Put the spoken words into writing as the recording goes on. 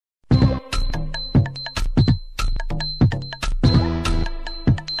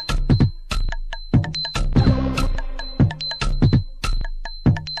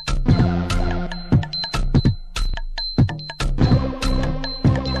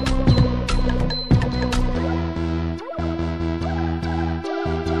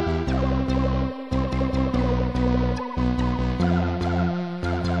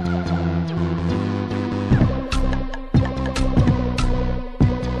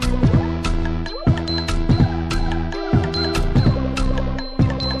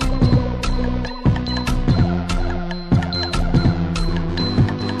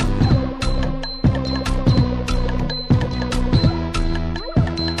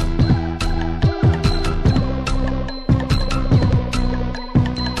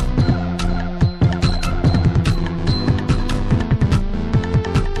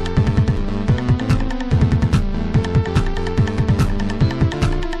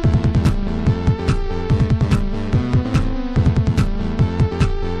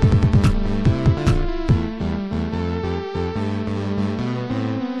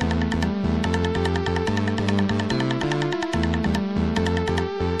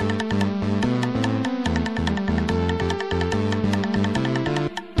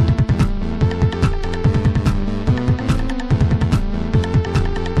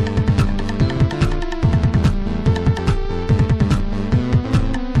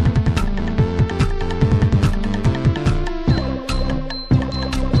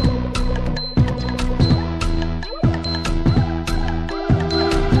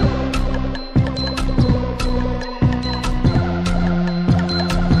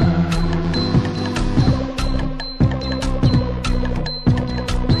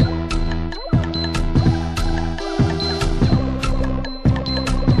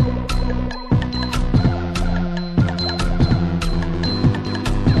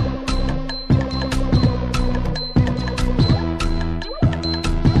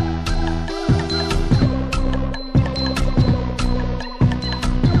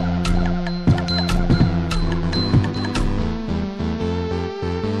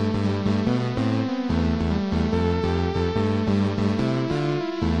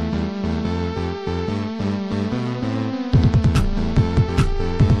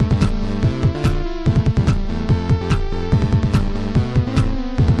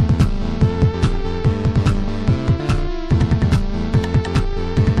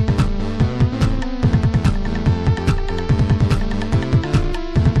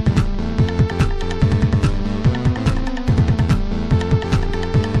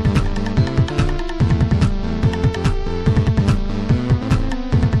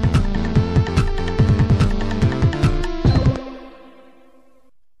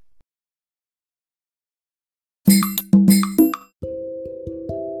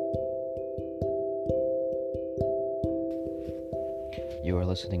You are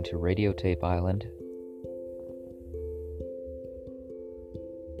listening to Radio Tape Island.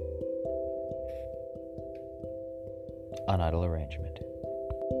 On idle arrangement.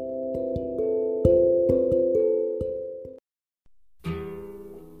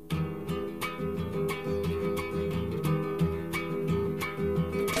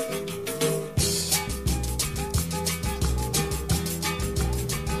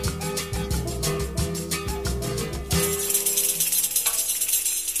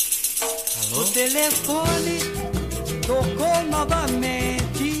 O telefone tocou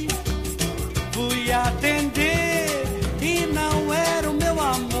novamente, fui atender e não era o meu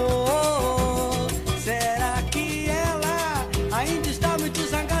amor. Será que ela ainda está muito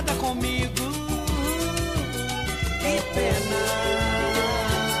zangada comigo? Que pena,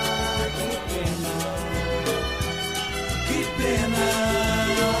 que pena, que pena,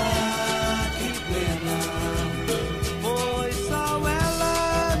 que pena. Pois só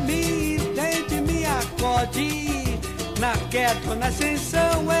ela me entende, me acode. Na queda ou na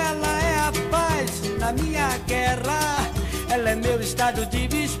ascensão, ela é a paz na minha guerra. Ela é meu estado de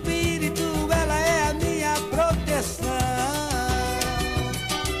espírito, ela é a minha proteção.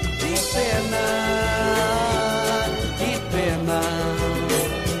 Que pena, que pena,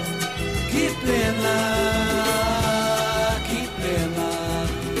 que pena, que pena.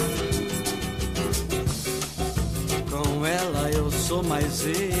 Com ela eu sou mais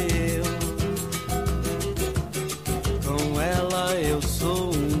eu. Com ela eu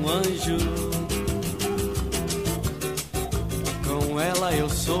sou um anjo. Com ela eu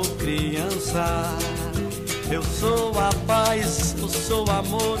sou criança. Eu sou a paz, eu sou o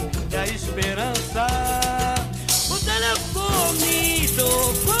amor e a esperança. O telefone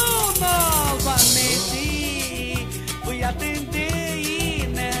tocou novamente. Fui atender e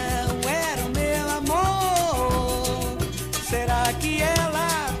não era o meu amor. Será que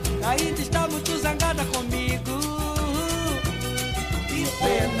ela ainda está muito zangada comigo? Que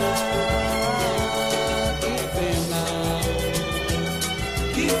pena, que pena,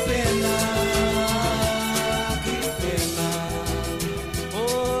 que pena, que pena.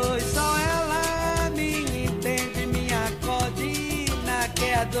 Pois só ela me entende, me acode na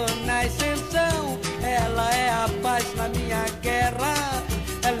queda ou na ascensão. Ela é a paz na minha guerra.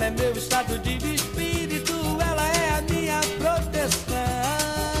 Ela é meu estado de espírito, ela é a minha proteção.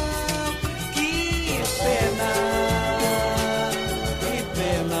 Que pena, que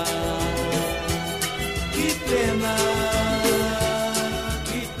pena, que pena,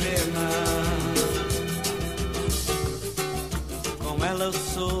 que pena. Com ela eu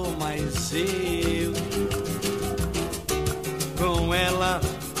sou mais eu. Com ela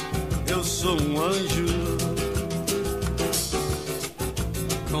eu sou um anjo.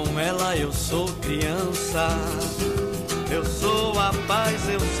 Com ela eu sou criança. Eu sou a paz,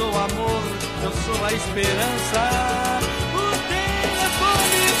 eu sou o amor, eu sou a esperança. O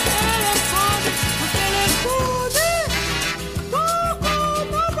telefone, o telefone tocou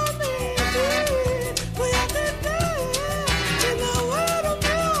novamente. Fui atender e não era o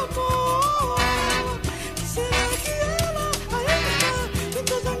meu amor. Será que ela ainda está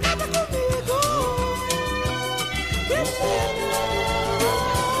muito zangada comigo? Que pena.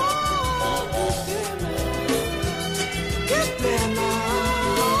 Que pena, que pena.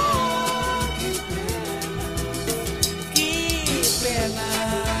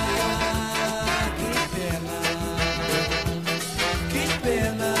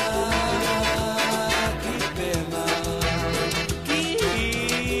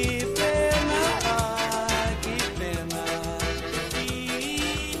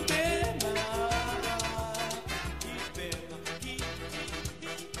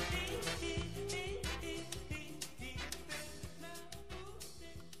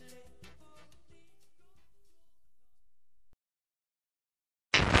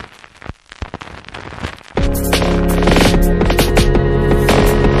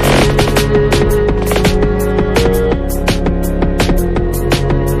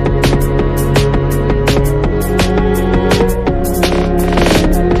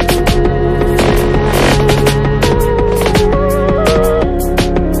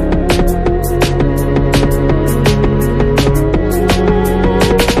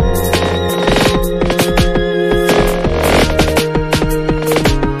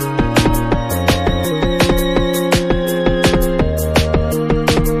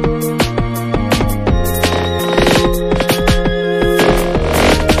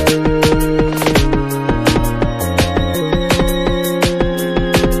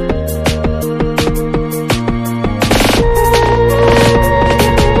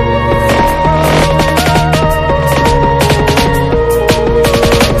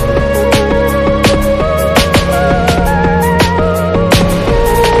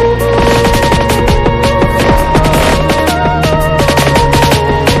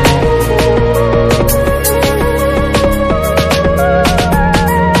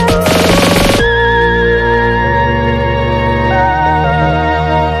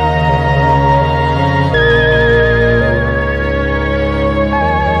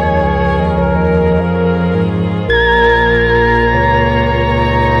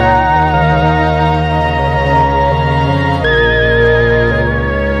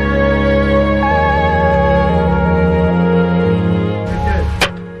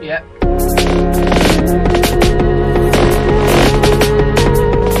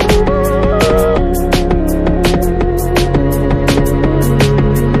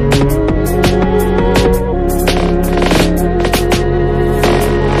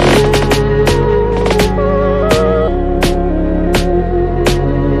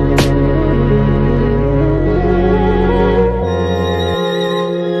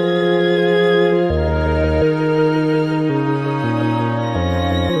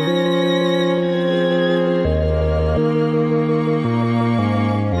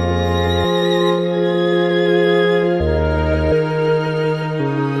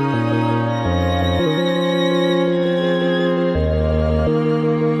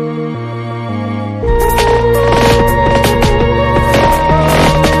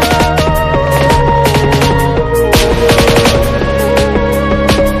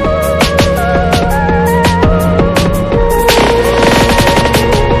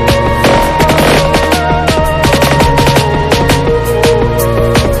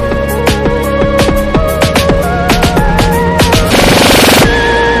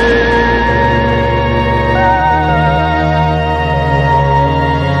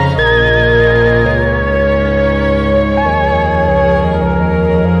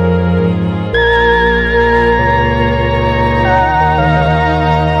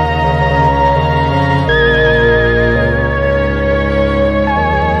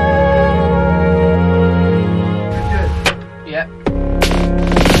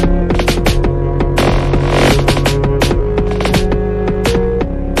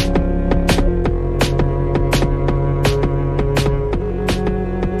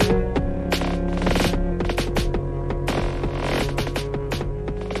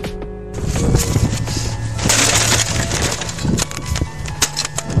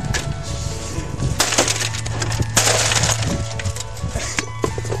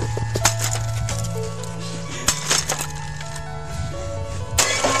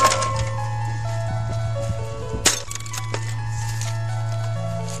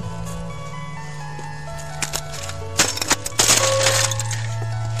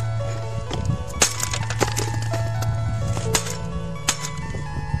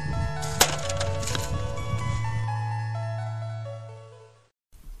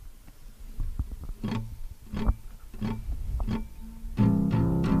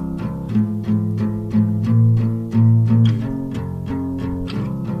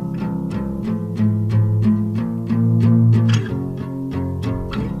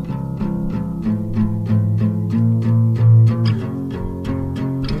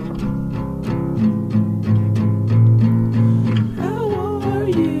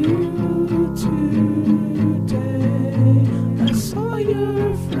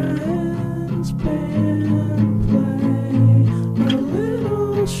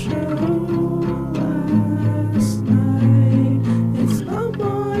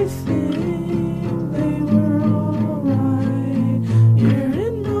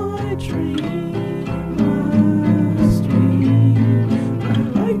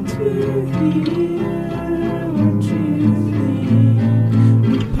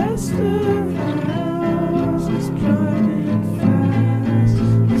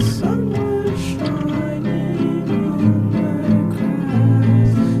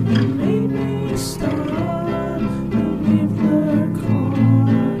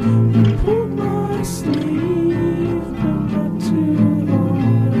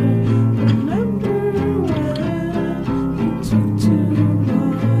 Took too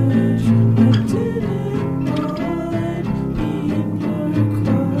much. I didn't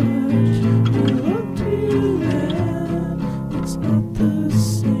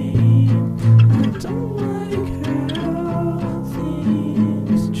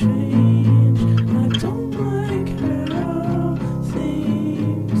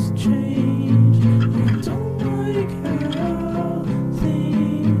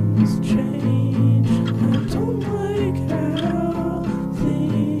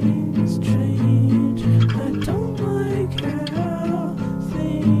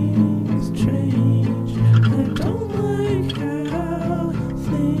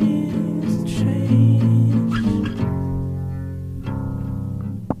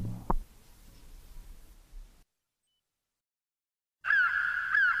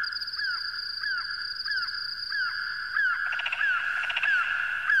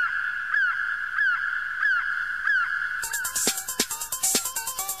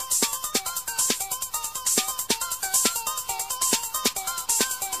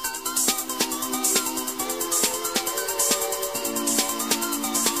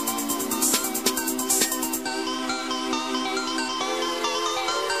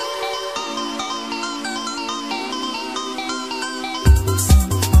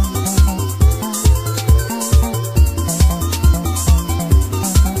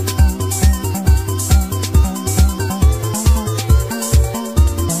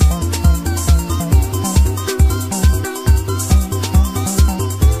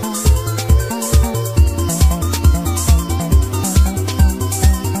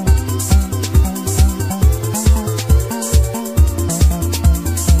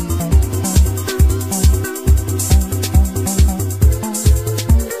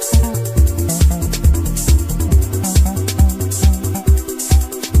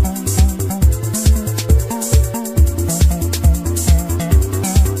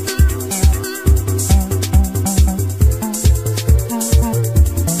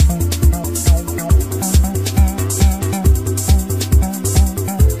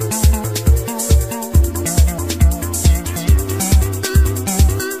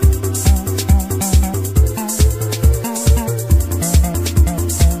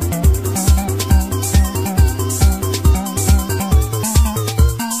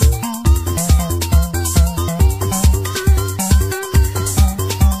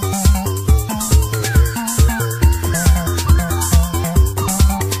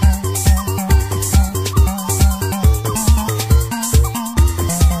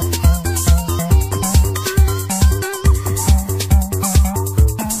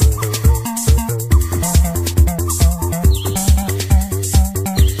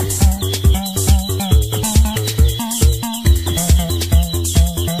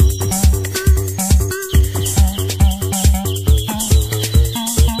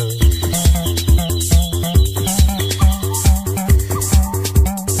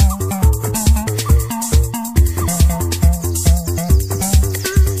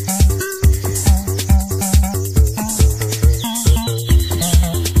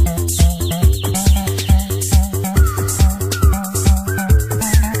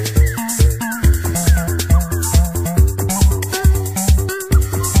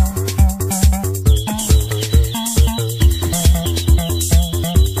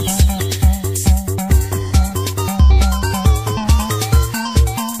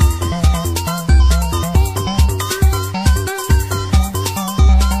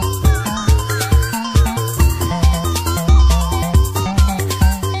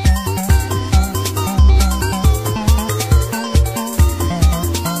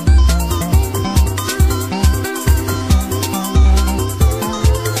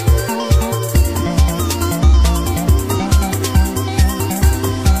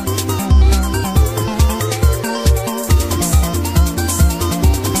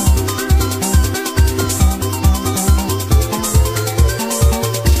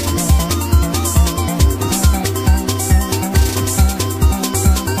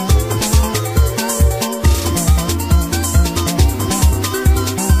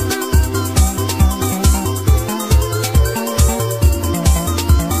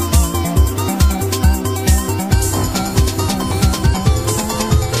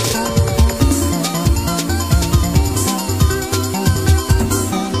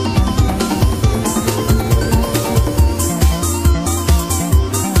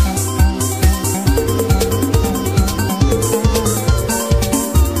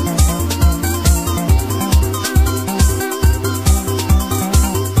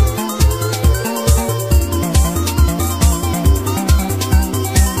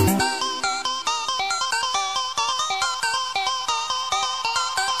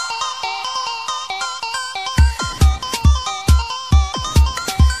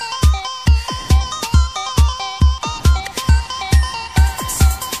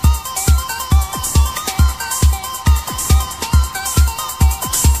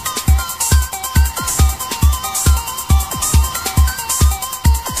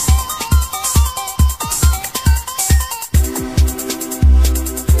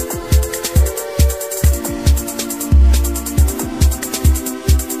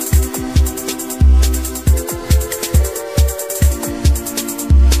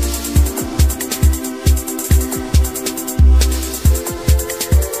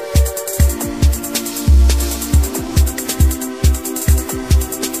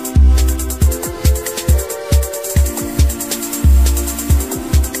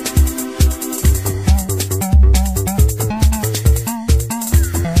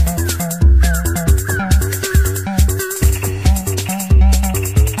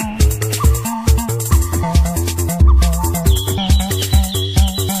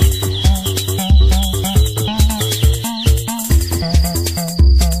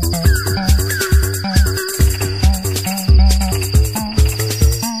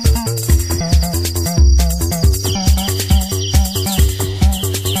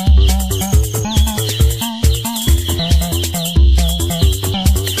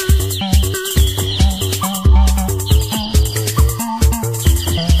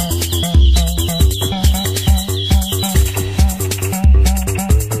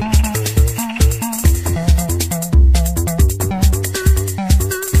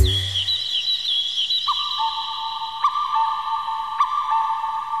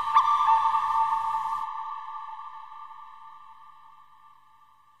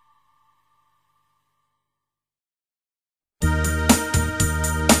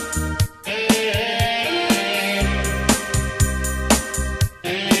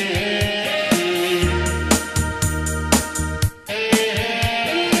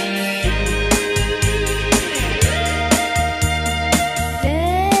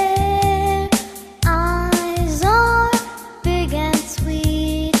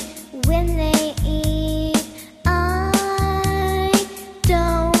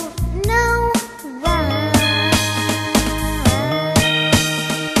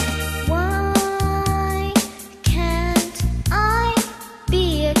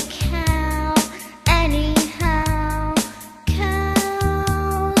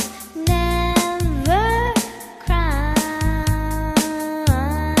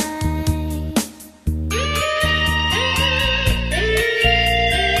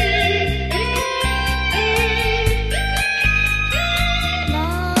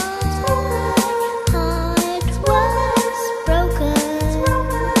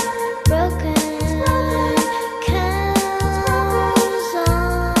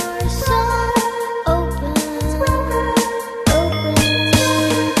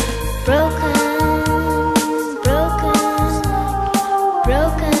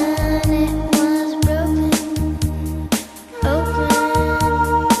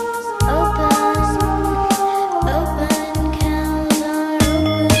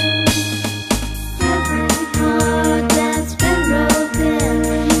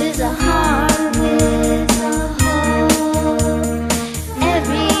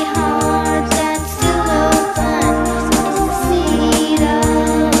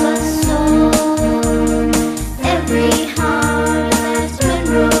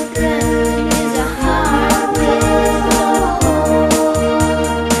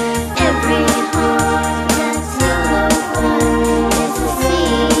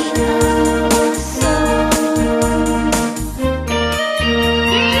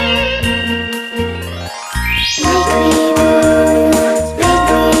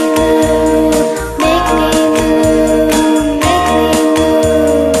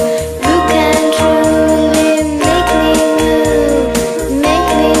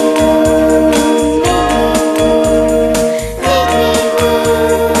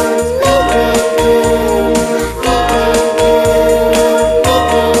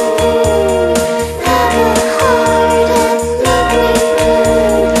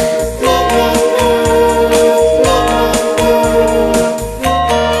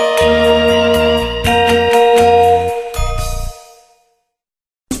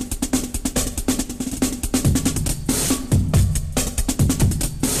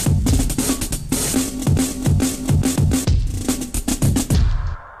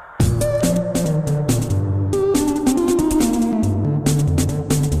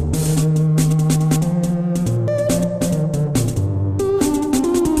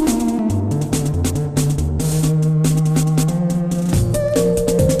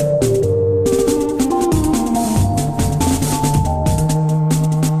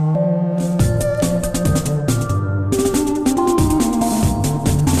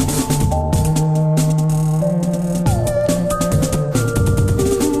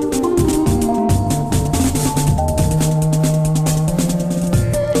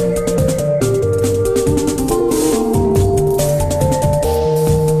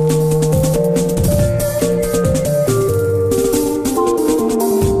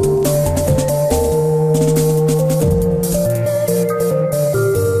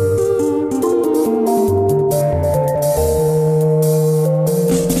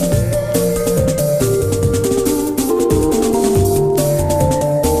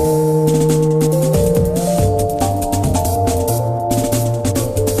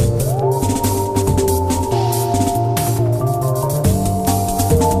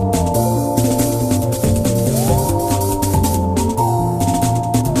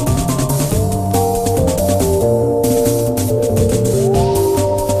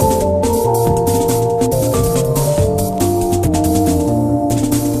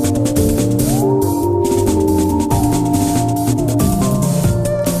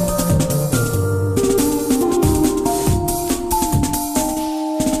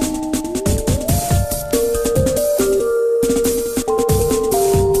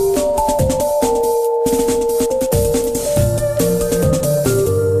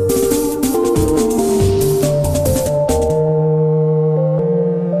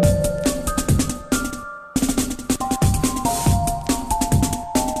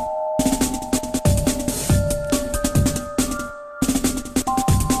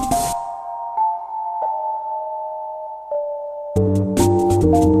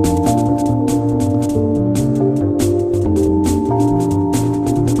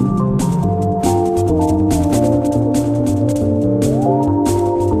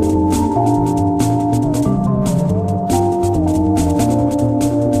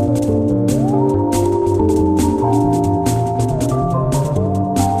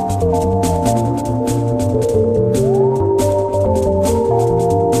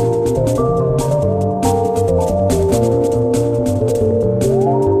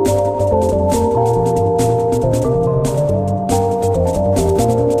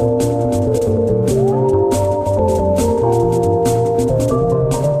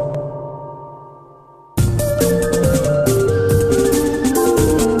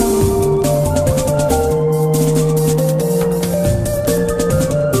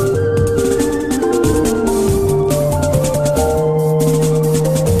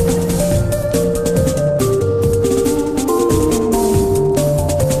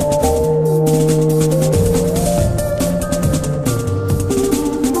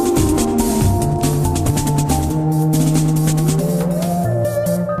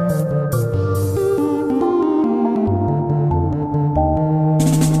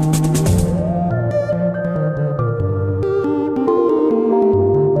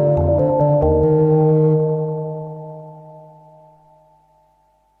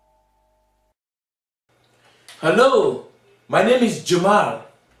Hello, my name is Jamal.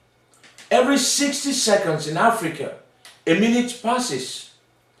 Every 60 seconds in Africa, a minute passes.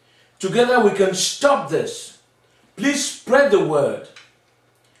 Together we can stop this. Please spread the word.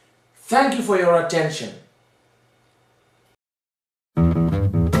 Thank you for your attention.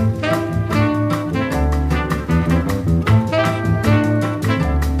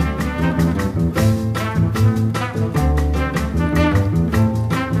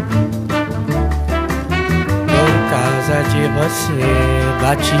 De você,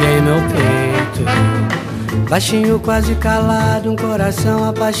 bati em meu peito, baixinho quase calado, um coração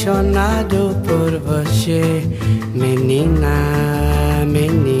apaixonado por você. Menina,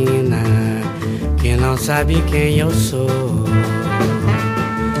 menina, que não sabe quem eu sou.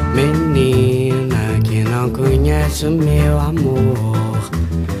 Menina, que não conhece o meu amor.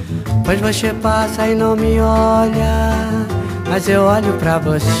 Pois você passa e não me olha, mas eu olho pra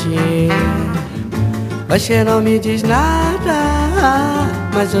você. Você não me diz nada,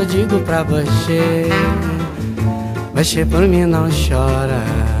 mas eu digo pra você. Você por mim não chora,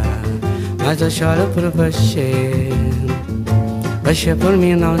 mas eu choro por você. Você por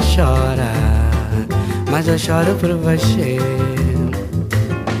mim não chora, mas eu choro por você.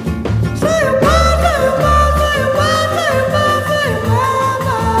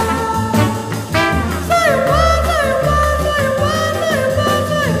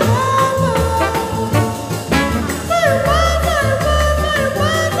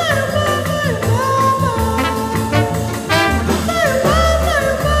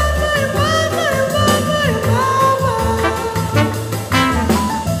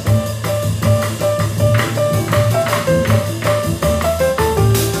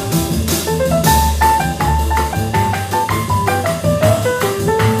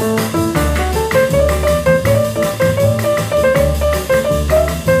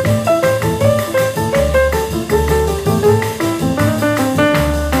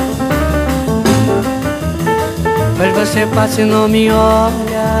 Você passa e não me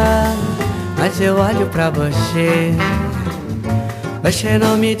olha, mas eu olho pra você. Você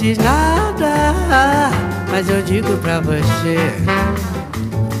não me diz nada, mas eu digo pra você.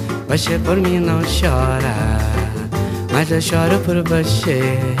 Você por mim não chora, mas eu choro por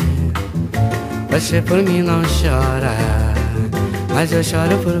você. Você por mim não chora, mas eu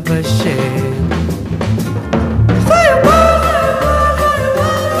choro por você.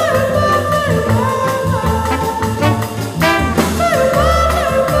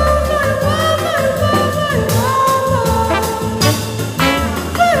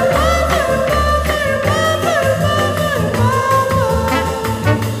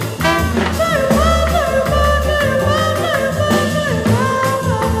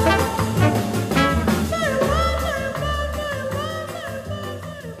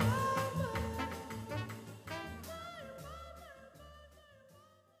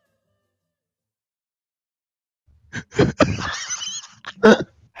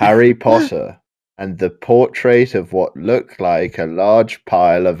 Harry Potter and the Portrait of What Looked Like a Large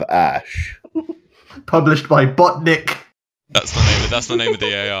Pile of Ash. Published by Botnik. That's the name of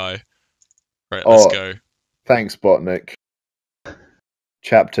the AI. Right, let's go. Thanks, Botnik.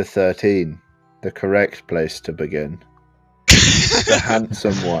 Chapter 13. The correct place to begin. The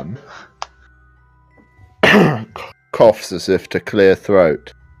handsome one. Coughs as if to clear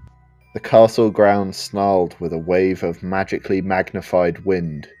throat. The castle grounds snarled with a wave of magically magnified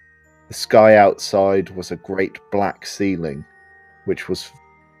wind. The sky outside was a great black ceiling, which was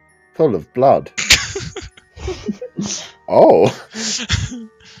full of blood. Oh!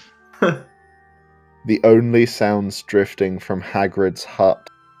 The only sounds drifting from Hagrid's hut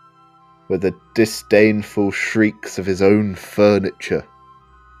were the disdainful shrieks of his own furniture.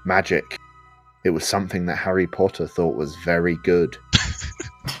 Magic. It was something that Harry Potter thought was very good.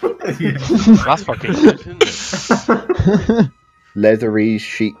 That's fucking good, isn't it? Leathery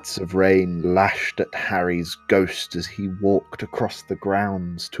sheets of rain lashed at Harry's ghost as he walked across the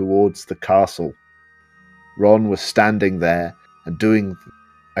grounds towards the castle. Ron was standing there and doing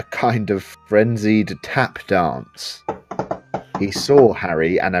a kind of frenzied tap dance. He saw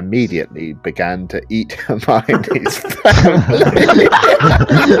Harry and immediately began to eat Hermione's family.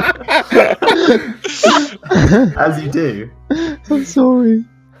 As you do. I'm sorry.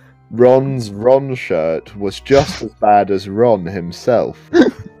 Ron's Ron shirt was just as bad as Ron himself.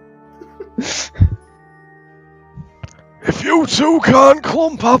 If you two can't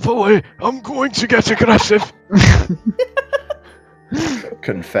clump happily, I'm going to get aggressive.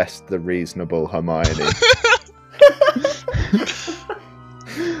 Confessed the reasonable Hermione.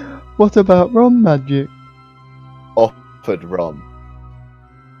 What about Ron magic? Offered Ron.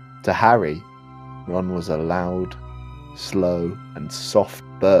 To Harry, Ron was a loud, slow, and soft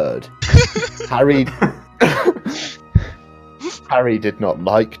bird. Harry did not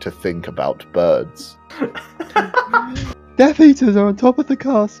like to think about birds. Death Eaters are on top of the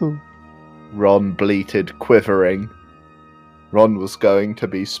castle. Ron bleated, quivering. Ron was going to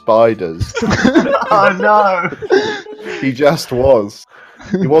be spiders. Oh no! He just was.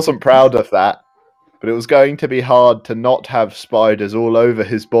 He wasn't proud of that, but it was going to be hard to not have spiders all over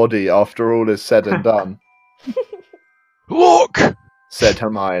his body after all is said and done. Look! Said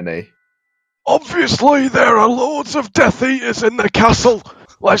Hermione. Obviously, there are loads of Death Eaters in the castle.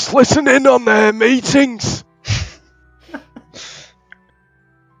 Let's listen in on their meetings.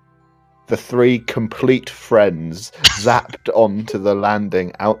 The three complete friends zapped onto the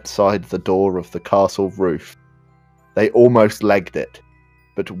landing outside the door of the castle roof. They almost legged it,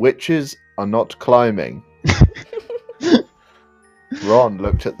 but witches are not climbing. Ron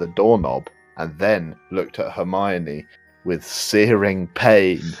looked at the doorknob and then looked at Hermione with searing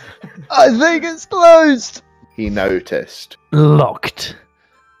pain. I think it's closed. He noticed. Locked.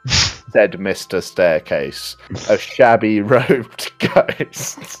 Said Mr. Staircase, a shabby robed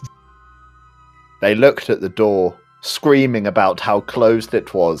ghost. They looked at the door, screaming about how closed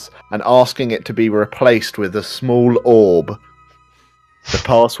it was and asking it to be replaced with a small orb. The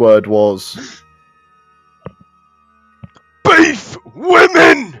password was... Beef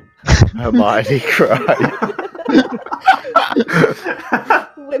women! Hermione cried.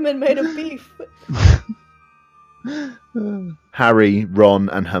 Women made of beef. Harry, Ron,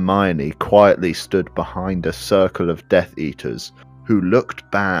 and Hermione quietly stood behind a circle of Death Eaters who looked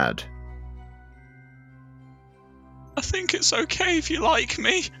bad. I think it's okay if you like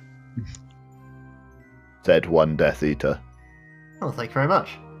me. Said one Death Eater. Oh, thank you very much.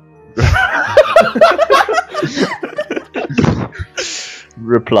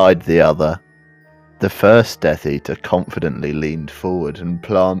 Replied the other. The first Death Eater confidently leaned forward and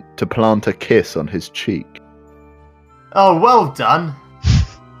plant a kiss on his cheek. Oh, well done.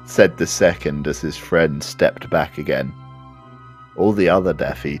 Said the second as his friend stepped back again. All the other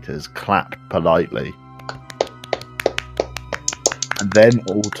Death Eaters clapped politely. And then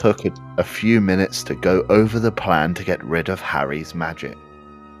all took a few minutes to go over the plan to get rid of Harry's magic.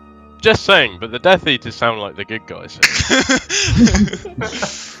 Just saying, but the Death Eaters sound like the good guys.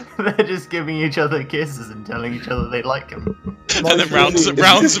 They're just giving each other kisses and telling each other they like them. And then rounds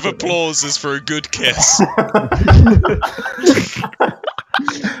of applause is for a good kiss.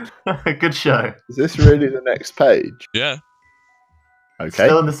 Good show. Is this really the next page? Yeah. Okay.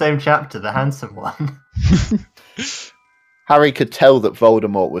 Still in the same chapter, the handsome one. Harry could tell that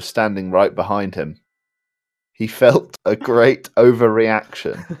Voldemort was standing right behind him. He felt a great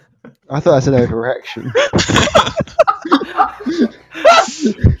overreaction. I thought I said overreaction.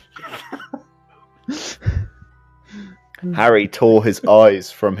 Harry tore his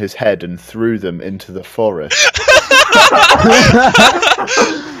eyes from his head and threw them into the forest.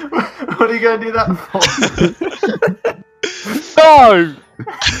 What are you going to do that for? No!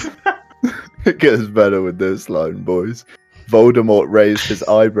 It gets better with this line, boys. Voldemort raised his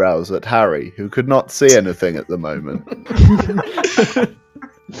eyebrows at Harry, who could not see anything at the moment.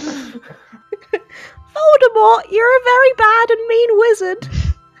 Voldemort, you're a very bad and mean wizard.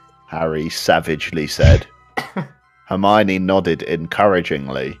 Harry savagely said. Hermione nodded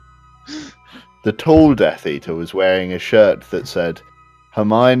encouragingly. The tall Death Eater was wearing a shirt that said,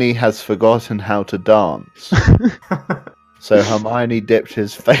 "Hermione has forgotten how to dance." So Hermione dipped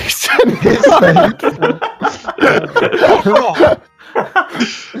his face in his face.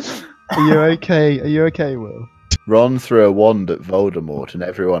 Are you okay? Are you okay, Will? Ron threw a wand at Voldemort and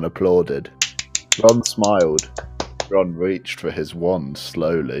everyone applauded. Ron smiled. Ron reached for his wand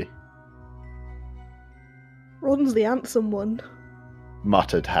slowly. Ron's the handsome one.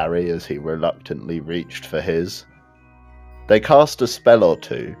 Muttered Harry as he reluctantly reached for his. They cast a spell or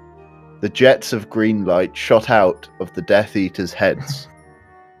two. The jets of green light shot out of the Death Eaters' heads.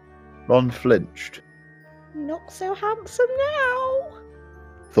 Ron flinched. Not so handsome now.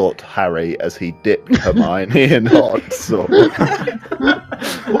 Thought Harry as he dipped Hermione in hot sauce.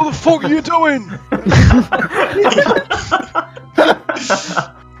 What the fuck are you doing?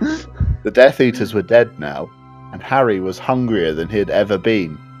 The Death Eaters were dead now, and Harry was hungrier than he had ever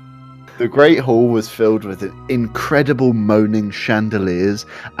been. The Great Hall was filled with incredible moaning chandeliers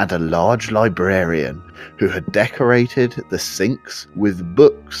and a large librarian who had decorated the sinks with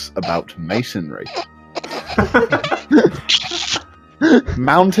books about masonry.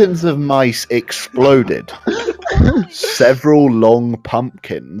 Mountains of mice exploded. Several long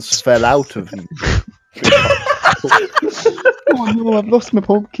pumpkins fell out of them. Oh no, I've lost my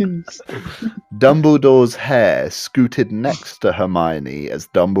pumpkins. Dumbledore's hair scooted next to Hermione as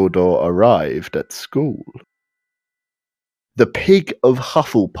Dumbledore arrived at school. The pig of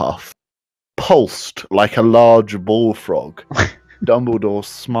Hufflepuff pulsed like a large bullfrog. Dumbledore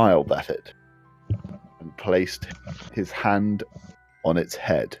smiled at it and placed his hand on its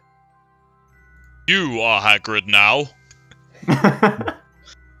head. You are Hagrid now.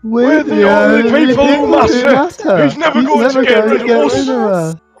 We're the only people who matter. He's never going to get rid of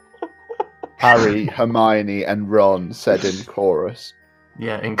us. Harry, Hermione, and Ron said in chorus.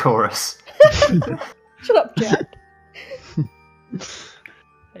 Yeah, in chorus. Shut up, Jack.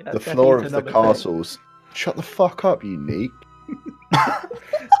 The floor of the castles. Shut the fuck up, you neek.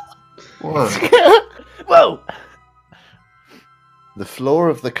 Whoa. Whoa! The floor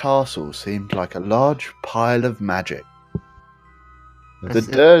of the castle seemed like a large pile of magic. The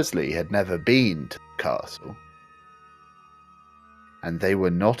Dursley had never been to the castle, and they were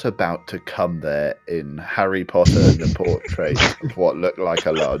not about to come there in Harry Potter and the Portrait of what looked like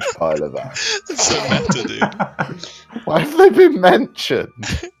a large pile of ash. That's so meta, dude. Why have they been mentioned?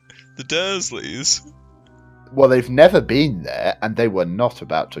 The Dursleys. Well, they've never been there, and they were not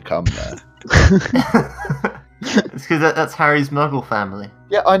about to come there. It's because that's Harry's Muggle family.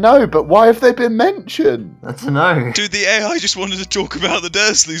 Yeah, I know, but why have they been mentioned? I don't know. Dude, the AI just wanted to talk about the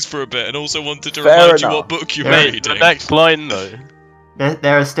Dursleys for a bit and also wanted to Fair remind you enough. what book you're Wait, reading. the next line though.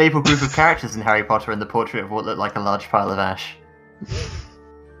 They're a staple group of characters in Harry Potter and the Portrait of what looked like a large pile of ash.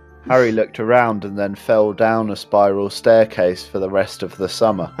 Harry looked around and then fell down a spiral staircase for the rest of the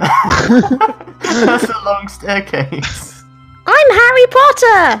summer. That's a long staircase. I'm Harry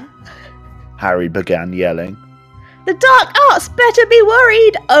Potter! Harry began yelling. The dark arts better be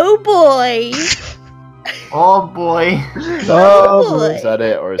worried, oh boy! Oh boy. Oh boy. Is that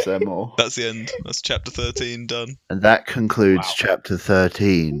it, or is there more? That's the end. That's chapter 13 done. And that concludes chapter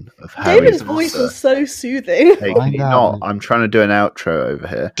 13 of Harry David's voice was so soothing. Hey, can you not? I'm trying to do an outro over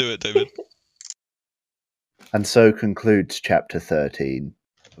here. Do it, David. And so concludes chapter 13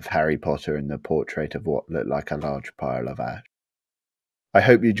 of Harry Potter and the Portrait of what looked like a large pile of ash. I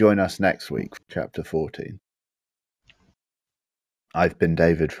hope you join us next week for chapter 14. I've been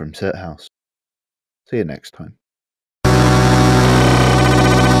David from Sit House. See you next time.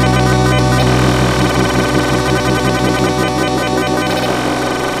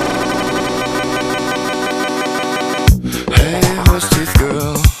 Hey, horse teeth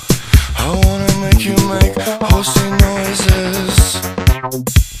girl, I wanna make you make horsey noises.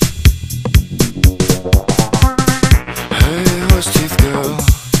 Hey, horse teeth girl,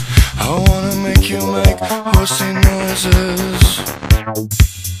 I wanna make you make horsey noises.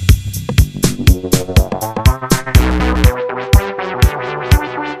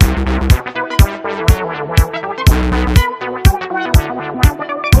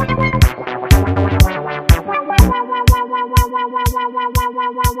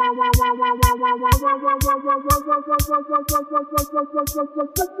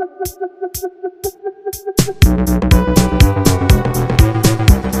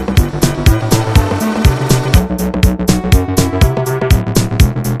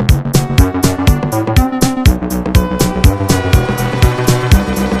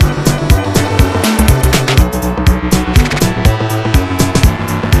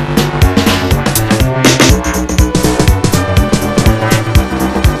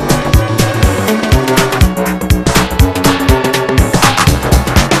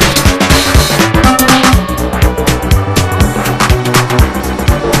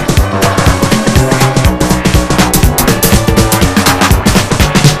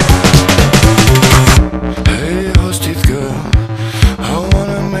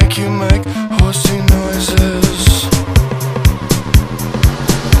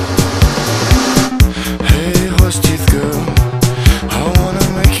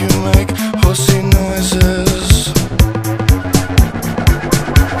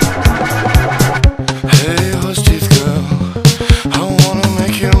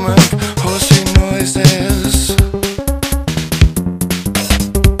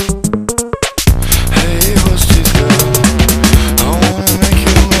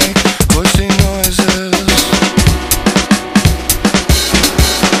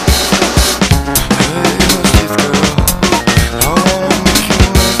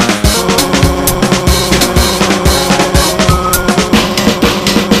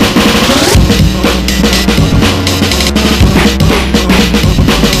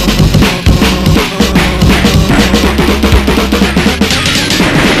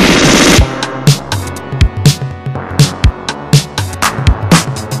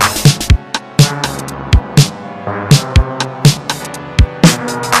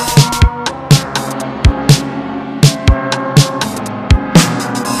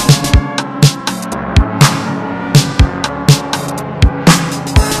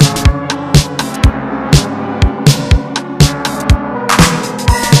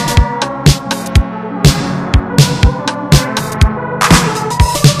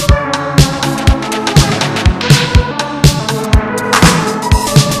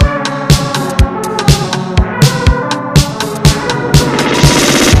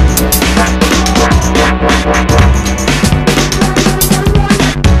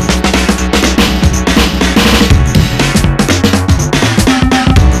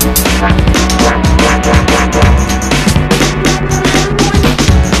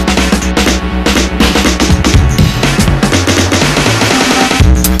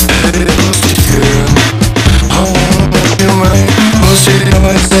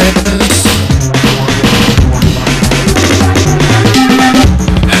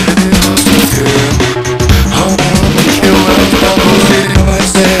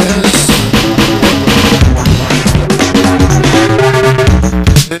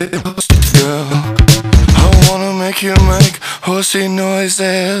 horsey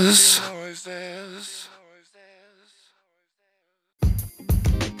noises.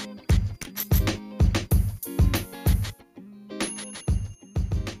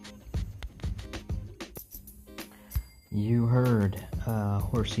 You heard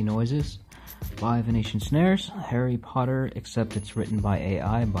Horsey Noises by Venetian Snares, Harry Potter, except it's written by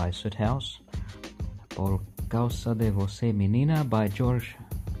AI by Soothouse, Por Causa de Você Menina by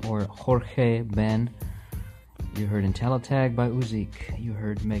Jorge Ben. You heard Intellitag by Uzik. You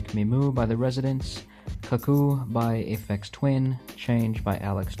heard Make Me Moo by The Residents, Cuckoo by Aphex Twin, Change by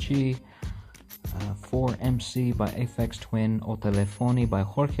Alex G, 4MC by Aphex Twin, O Telefoni by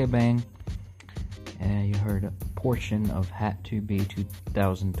Jorge Bang. You heard a portion of Hat 2B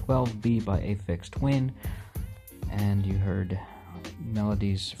 2012B by Aphex Twin, and you heard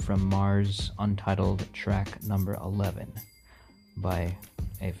Melodies from Mars Untitled track number 11 by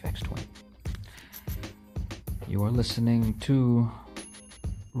Aphex Twin. You are listening to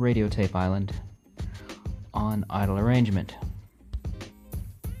Radio Tape Island on Idle Arrangement.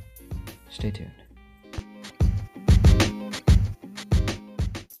 Stay tuned.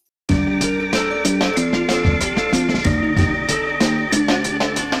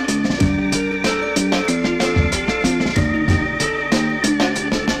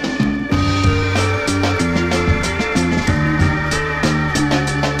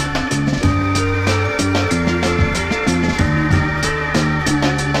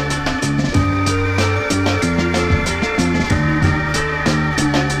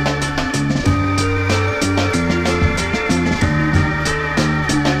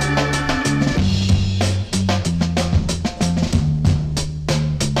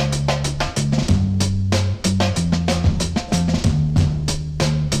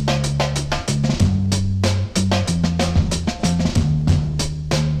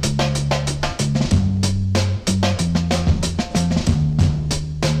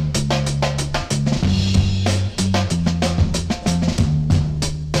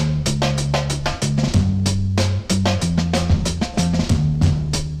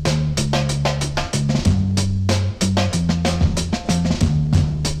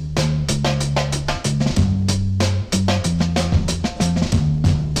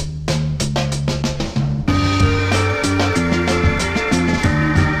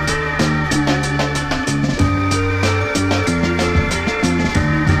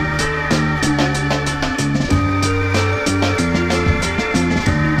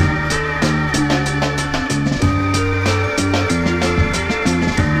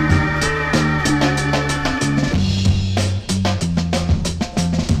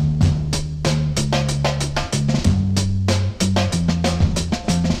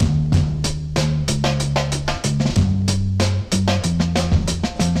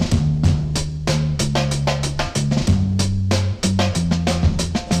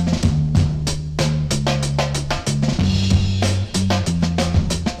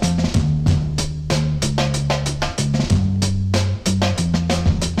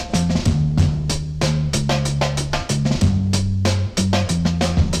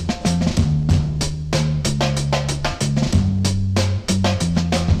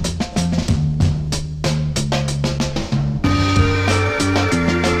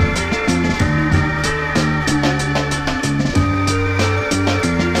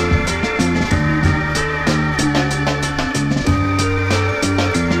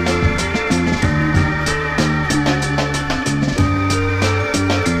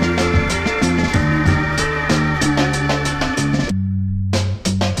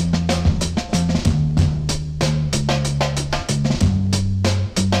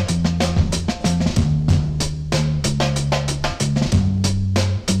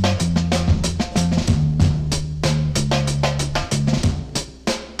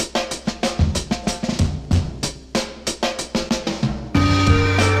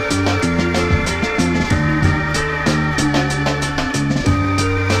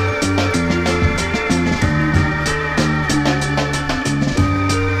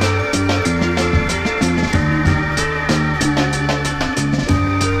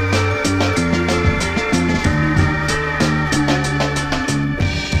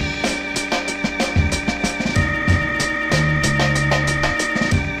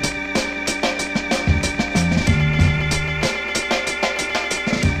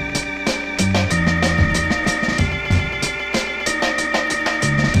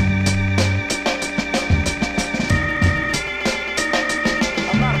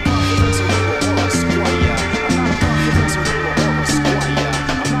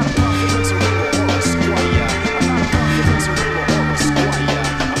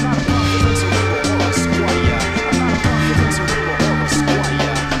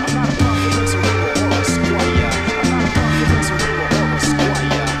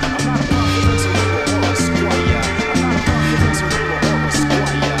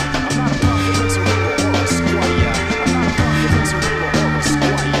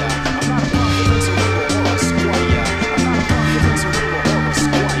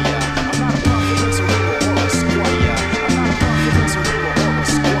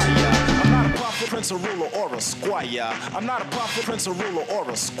 prince, a ruler, or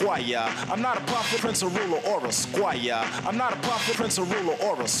a squire. I'm not a prophet, prince, a ruler, or a squire. I'm not a prophet, prince, a ruler,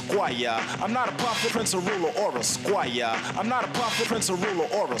 or a squire. I'm not a prophet, prince, a ruler, or a squire. I'm not a prophet, prince, a ruler,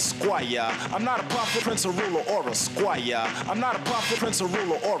 or a squire. I'm not a prophet, prince, a ruler, or a squire. I'm not a prophet, prince, a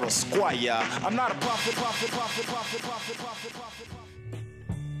ruler, or a squire. I'm not a prophet, prophet, prophet, prophet, prophet, prophet, prophet.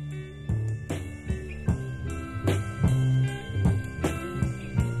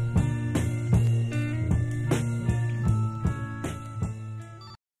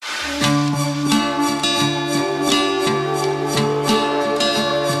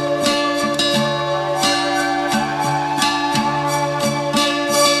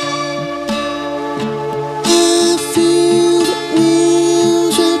 I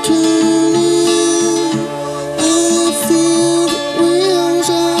feel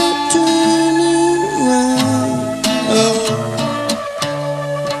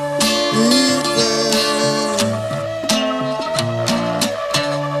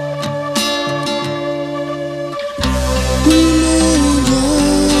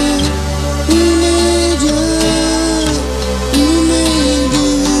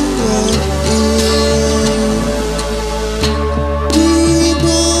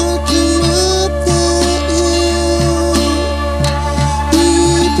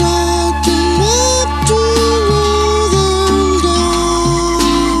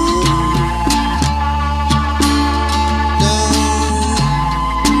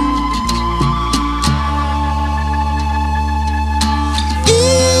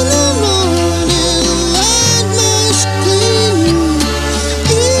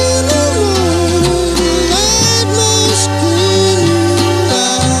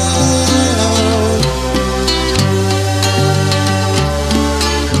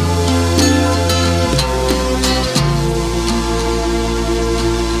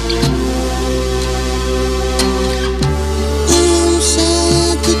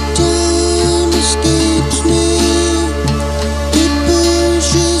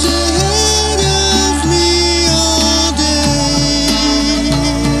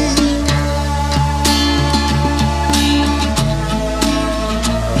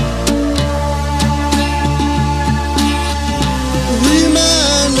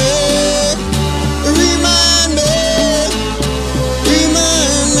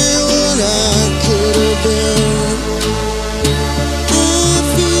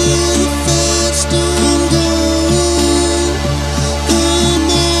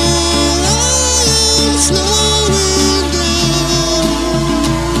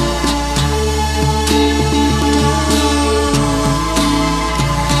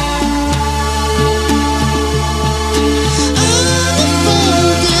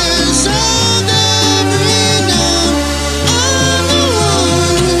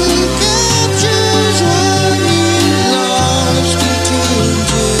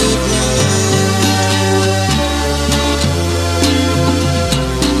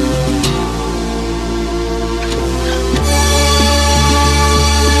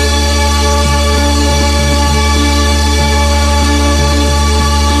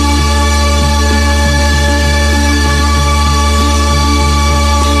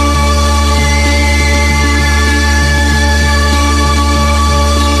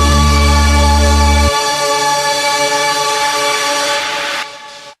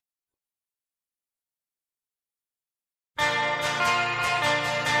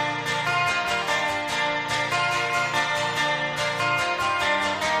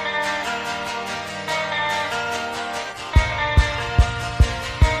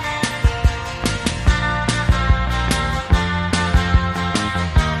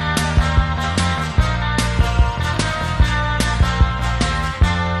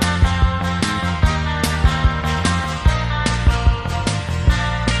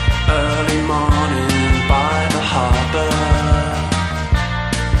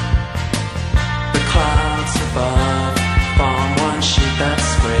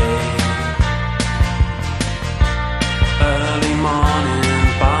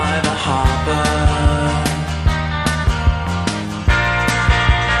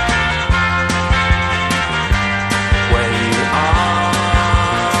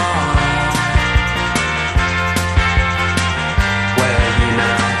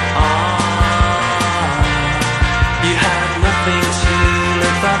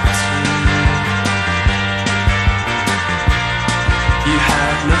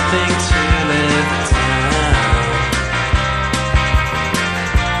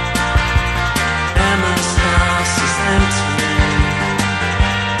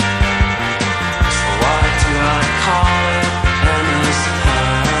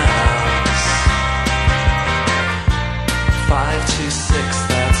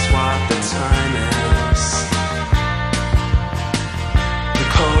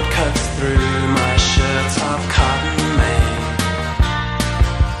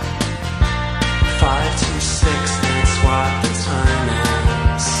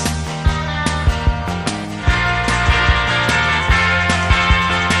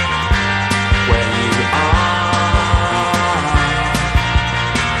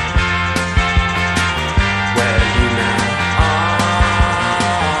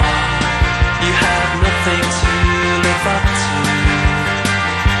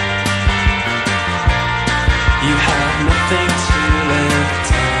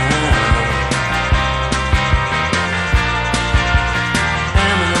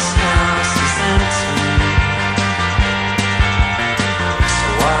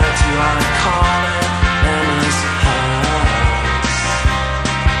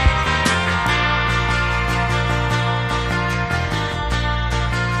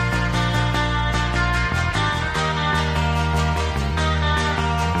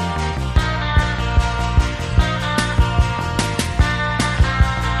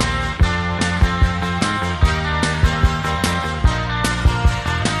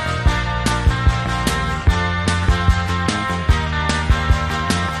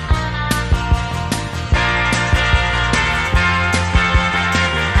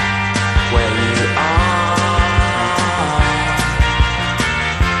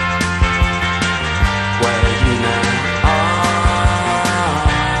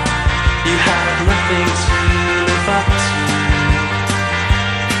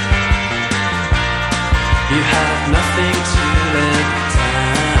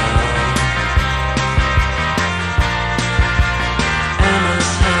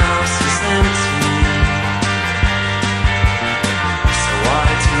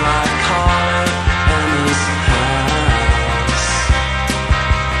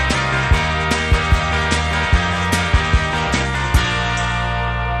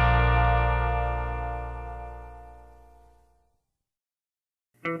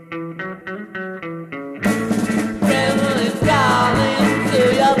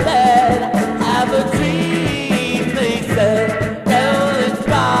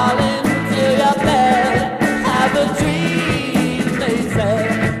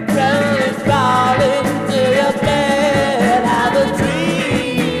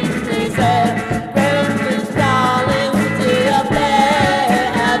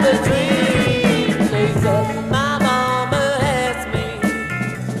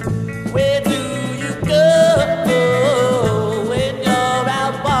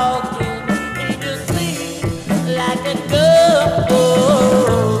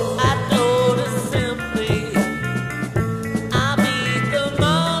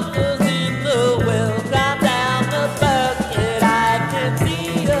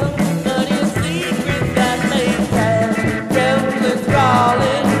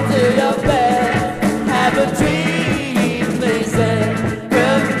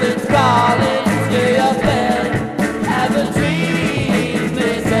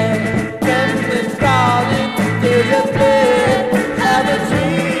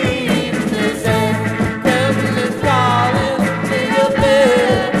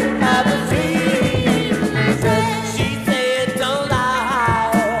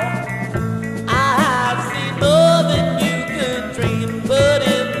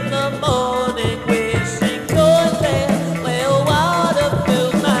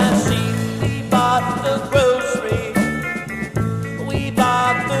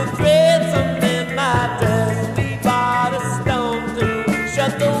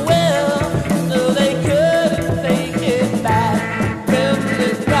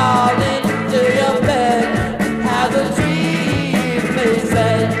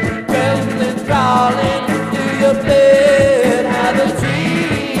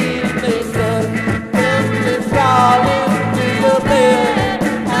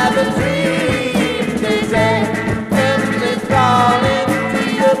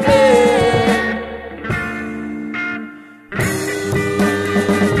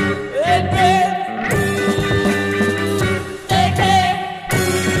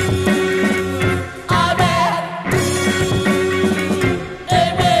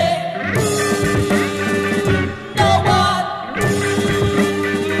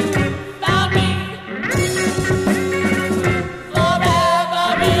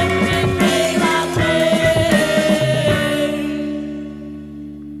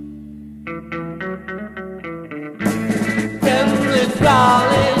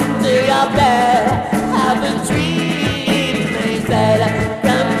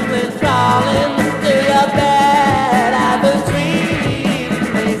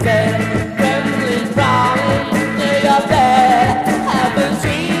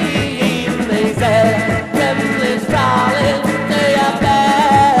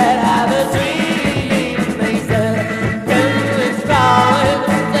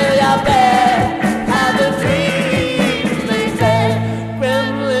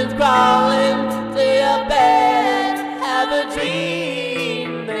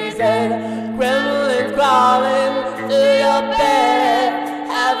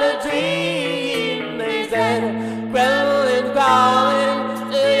dream. They said, gremlins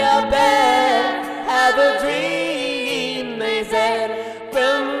crawling to your bed. Have a dream. They said,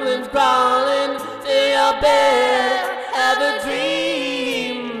 gremlins crawling to your bed. Have a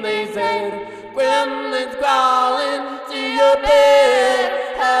dream. They said, gremlins crawling to your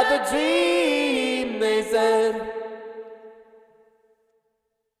bed. Have a dream. They said.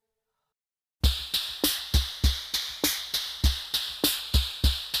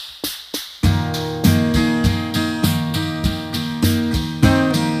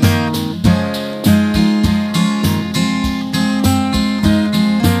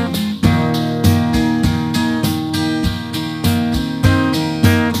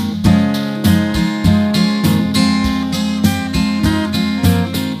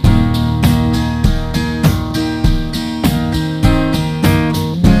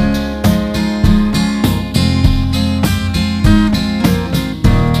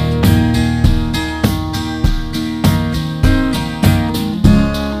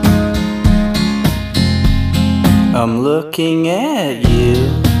 I'm looking at you,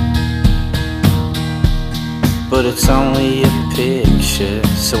 but it's only a picture,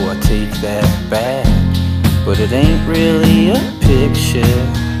 so I take that back. But it ain't really a picture,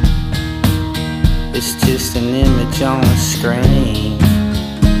 it's just an image on a screen.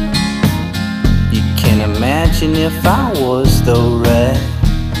 You can imagine if I was the rat,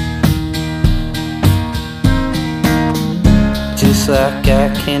 just like I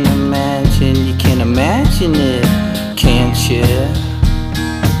can imagine. You can imagine it, can't you?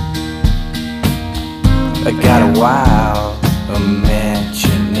 I got a wild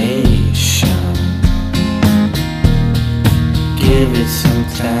imagination. Give it some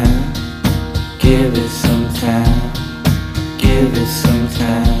time, give it some time, give it some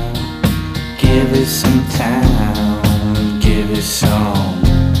time, give it some time, give it some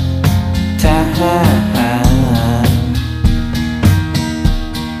time.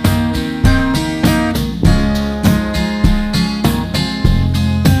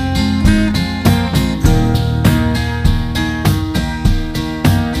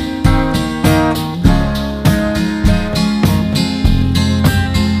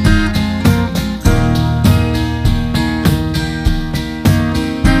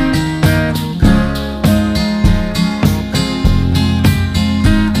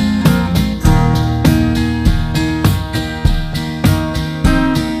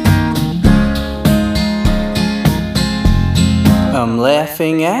 I'm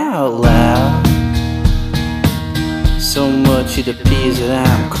laughing out loud, so much it appears that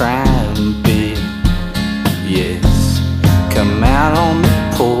I'm crying big. Yes, come out on the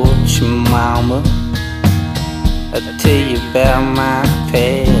porch, mama, I'll tell you about my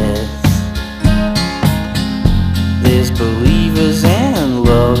past. There's believers and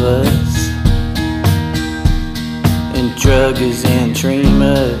lovers, and druggers and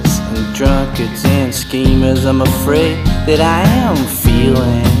dreamers, and drunkards and schemers. I'm afraid that I am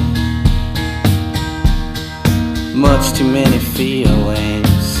feeling much too many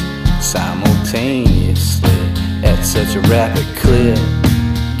feelings simultaneously at such a rapid clip.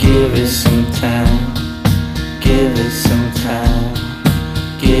 Give it some time, give it some time,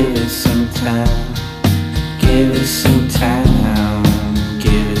 give it some time, give it some time,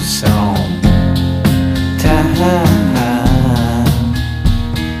 give it some time.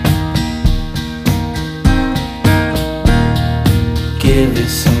 Give it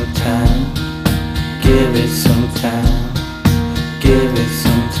some time, give it some time, give it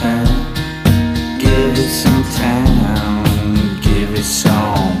some time, give it some time, give it some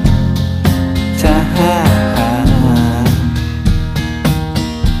time.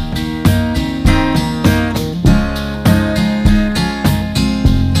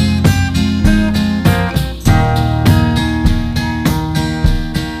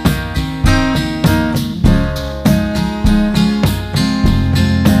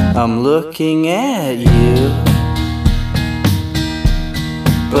 I'm looking at you,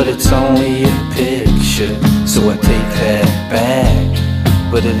 but it's only a picture, so I take that back.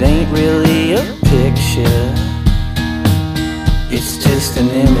 But it ain't really a picture, it's just an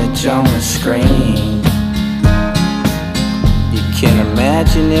image on a screen. You can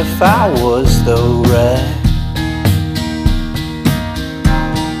imagine if I was the rat,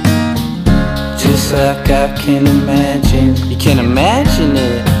 just like I can imagine. You can imagine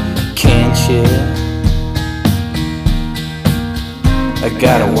it, can't you? I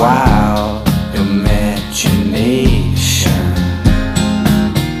got a wild imagination.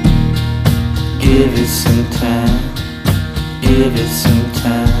 Give it some time, give it some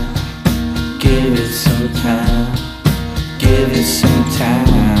time, give it some time, give it some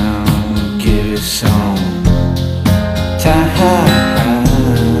time.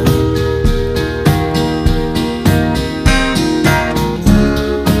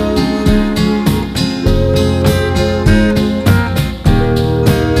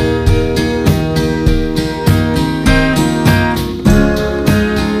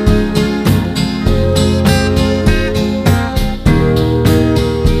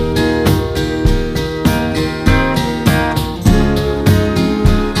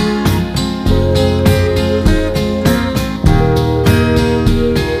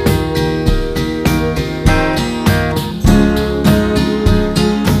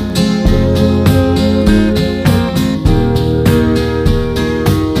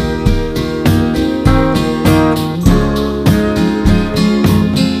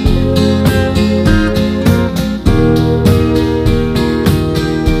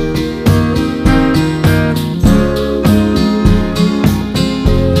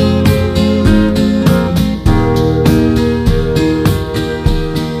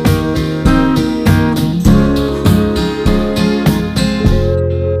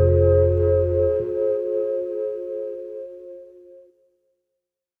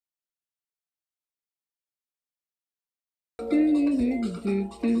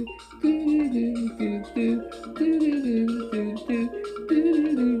 Okay,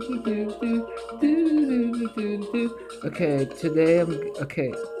 today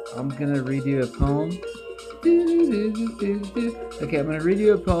I'm gonna read you a poem. Okay, I'm gonna read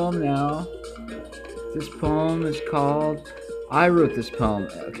you a poem now. This poem is called, I wrote this poem.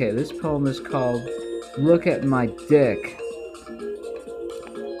 Okay, this poem is called Look at My Dick.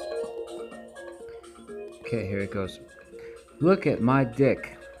 Okay, here it goes. Look at my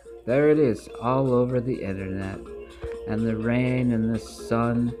dick. There it is, all over the internet. And the rain and the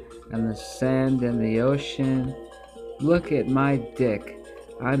sun and the sand and the ocean. Look at my dick.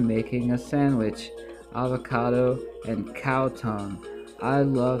 I'm making a sandwich. Avocado and cow tongue. I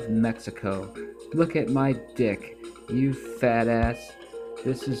love Mexico. Look at my dick, you fat ass.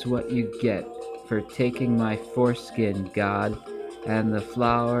 This is what you get for taking my foreskin, God. And the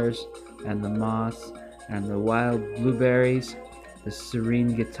flowers and the moss and the wild blueberries, the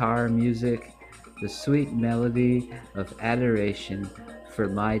serene guitar music, the sweet melody of adoration for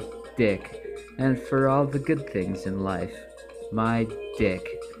my dick, and for all the good things in life. My dick,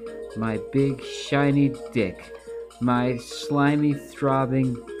 my big shiny dick, my slimy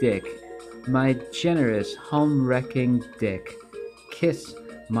throbbing dick, my generous home-wrecking dick. Kiss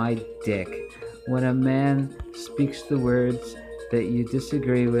my dick. When a man speaks the words that you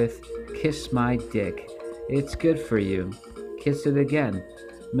disagree with, kiss my dick. It's good for you. Kiss it again.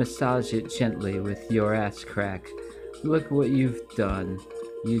 Massage it gently with your ass crack. Look what you've done.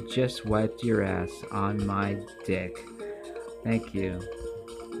 You just wiped your ass on my dick. Thank you.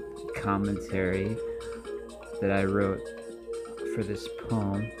 Commentary that I wrote for this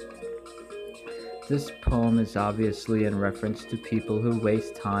poem. This poem is obviously in reference to people who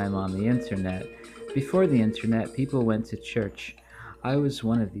waste time on the internet. Before the internet, people went to church. I was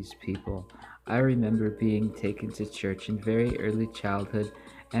one of these people. I remember being taken to church in very early childhood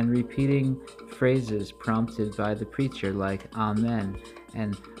and repeating phrases prompted by the preacher like Amen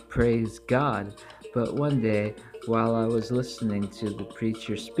and Praise God. But one day, while I was listening to the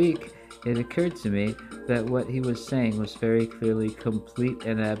preacher speak, it occurred to me that what he was saying was very clearly complete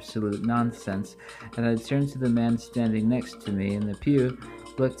and absolute nonsense, and I turned to the man standing next to me in the pew,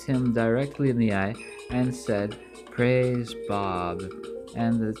 looked him directly in the eye, and said, "Praise Bob."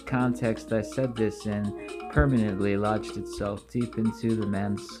 And the context I said this in permanently lodged itself deep into the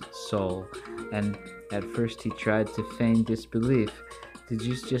man's soul, and at first he tried to feign disbelief. "Did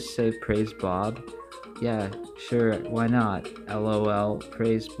you just say praise Bob?" "Yeah, sure, why not? LOL,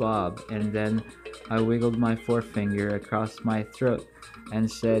 praise Bob." And then I wiggled my forefinger across my throat and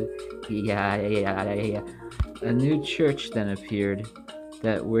said, yeah. A new church then appeared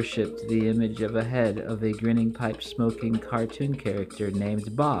that worshipped the image of a head of a grinning pipe-smoking cartoon character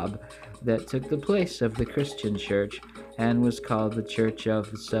named Bob that took the place of the Christian church and was called the Church of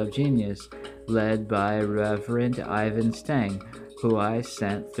the Subgenius, led by Reverend Ivan Stang, who I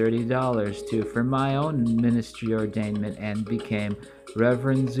sent $30 to for my own ministry ordainment and became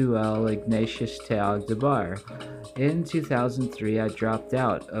Reverend Zuel Ignatius Teag de Bar. In 2003, I dropped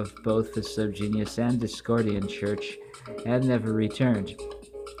out of both the Subgenius and Discordian church and never returned.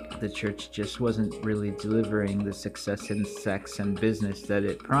 The church just wasn't really delivering the success in sex and business that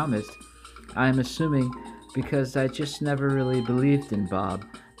it promised. I'm assuming because I just never really believed in Bob,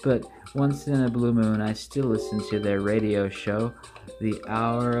 but once in a blue moon I still listen to their radio show, The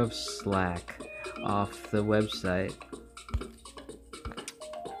Hour of Slack, off the website.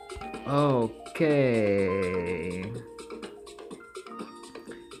 Okay.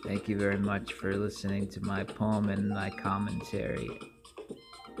 Thank you very much for listening to my poem and my commentary.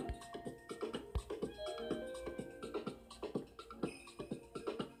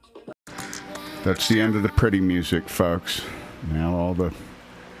 That's the end of the pretty music, folks. Now all the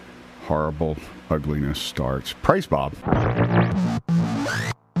horrible ugliness starts. Praise Bob.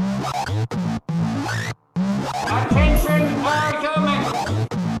 Attention, argument!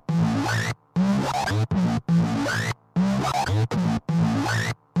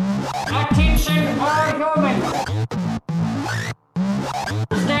 Attention, argument!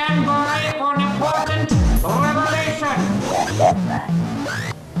 Stand by for an important revelation!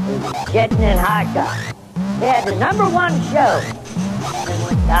 Getting in hot guy. They had the #1 show. And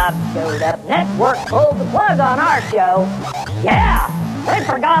when Bob showed up, network pulled the plug on our show. Yeah, they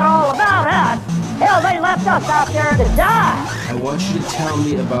forgot all about us. Hell, they left us out there to die. I want you to tell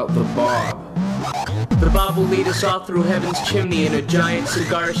me about the Bob. The Bob will lead us all through heaven's chimney in a giant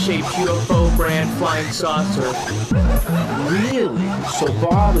cigar-shaped UFO brand flying saucer. Really? So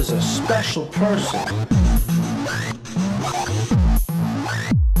Bob is a special person.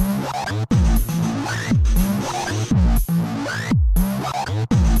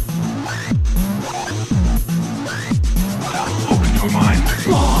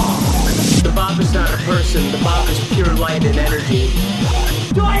 person, the Bob is pure light and energy.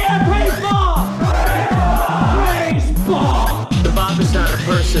 Do I hear praise Bob? Praise Bob! The Bob is not a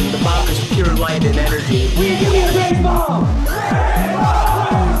person, the Bob is pure light and energy. Will you give me a praise Bob?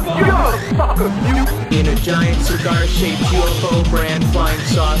 You motherfucker, you! In a giant cigar-shaped UFO brand flying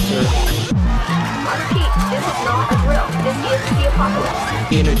saucer. I repeat, this is not a drill. This is the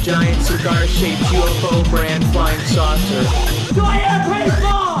apocalypse. In a giant cigar-shaped UFO brand flying saucer. Do I hear praise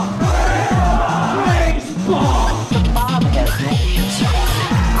Bob? Praise Bob! The Bob has no answer.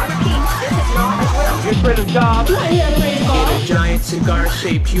 I repeat, this is not a drill. You're afraid of God? Do I hear praise Bob? In a giant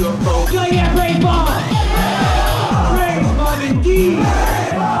cigar-shaped UFO. Do I hear praise Bob? Praise Bob indeed!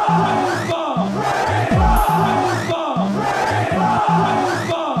 Praise Bob! Praise Bob! Praise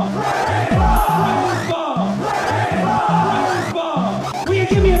Bob! Praise Bob! Praise Bob! Will you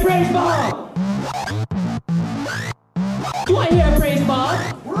give me a praise Bob? Do I hear praise Bob?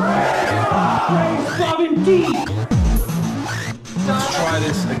 Praise Bob indeed! Let's try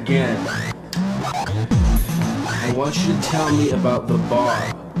this again. I want you to tell me about the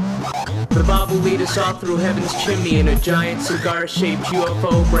Bob. The Bob will lead us all through heaven's chimney in a giant cigar-shaped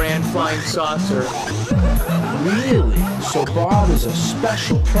UFO brand flying saucer. Really? So Bob is a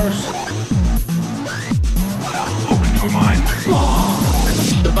special person. Open your mind.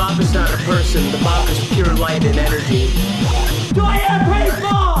 The Bob is not a person, the Bob is pure light and energy. Do I hear praise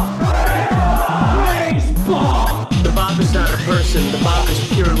Bob? Praise Bob! The Bob is not a person, the Bob is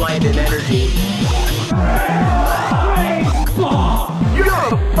pure light and energy. Praise Bob! You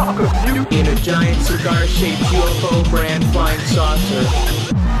motherfucker, you! In a giant cigar-shaped UFO brand flying saucer.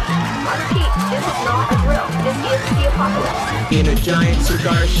 I repeat, this is not a drill. This is the apocalypse. In a giant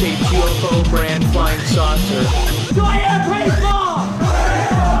cigar-shaped UFO brand flying saucer. Do I hear praise Bob?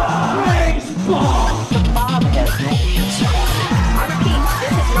 Praise Bob! The Bob has no answer. I repeat,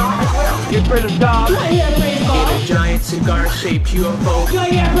 this is not a drill. You're afraid of God? Do I hear praise Bob? In a giant cigar-shaped UFO. Do I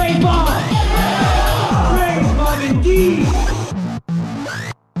hear praise Bob? Praise Bob indeed!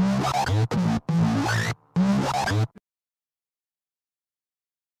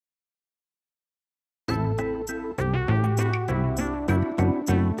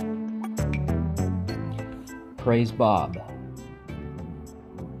 Praise Bob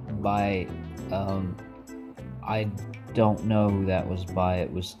by I don't know who that was by.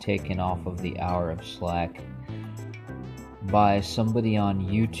 It was taken off of the Hour of Slack by somebody on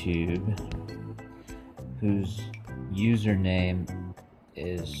YouTube whose username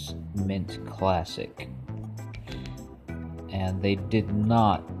is Mint Classic, and they did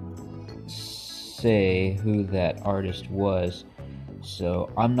not say who that artist was. So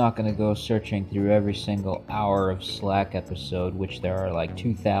I'm not going to go searching through every single Hour of Slack episode, which there are like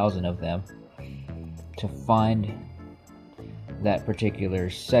 2,000 of them, to find that particular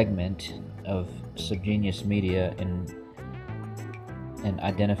segment of Subgenius Media and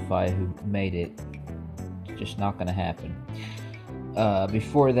identify who made it. It's just not going to happen.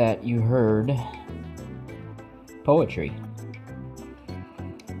 Before that, you heard poetry.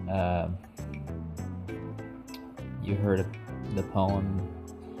 You heard the poem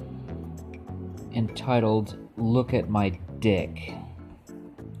entitled "Look at My Dick"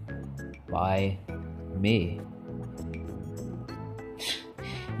 by me.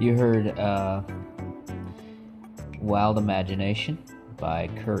 You heard Wild Imagination by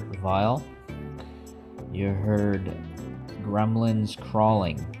Kurt Vile. You heard Gremlins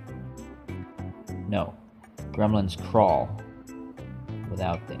Crawling. No, Gremlins Crawl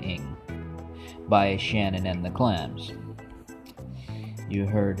without the ing by Shannon and the Clams. You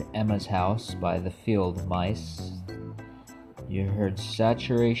heard Emma's House by the Field Mice. You heard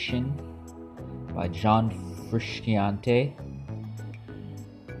Saturation by John Frusciante.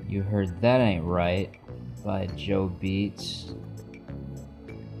 You heard That Ain't Right by Joe Beats.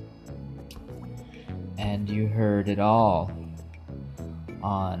 And you heard it all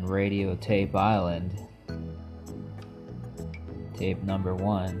on Radio Tape Island. Tape number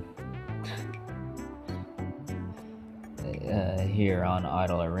 1. Here on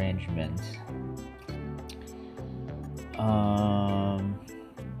Idle Arrangement.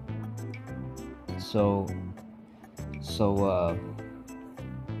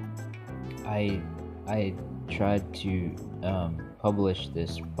 I tried to publish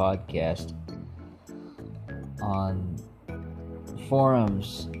this podcast on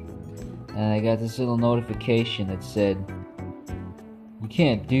forums, and I got this little notification that said, "You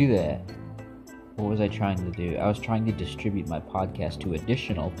can't do that." What was I trying to do? I was trying to distribute my podcast to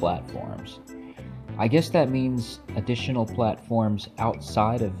additional platforms. I guess that means additional platforms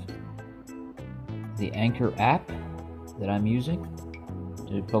outside of the Anchor app that I'm using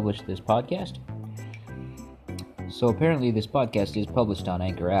to publish this podcast. So apparently this podcast is published on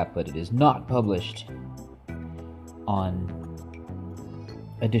Anchor app, but it is not published on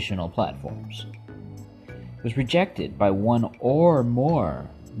additional platforms. It was rejected by one or more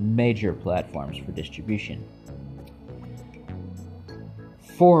major platforms for distribution.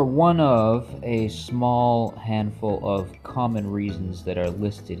 For one of a small handful of common reasons that are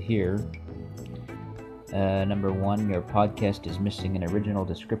listed here. Number 1, your podcast is missing an original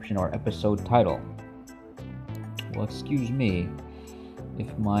description or episode title. Well, excuse me,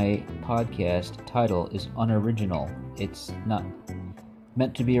 if my podcast title is unoriginal. It's not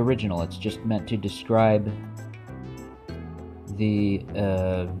meant to be original, it's just meant to describe the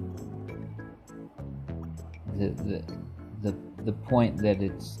point that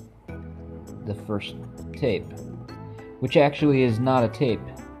it's the first tape, which actually is not a tape.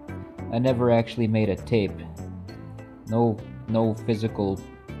 I never actually made a tape. No physical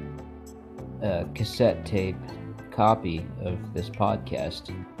cassette tape copy of this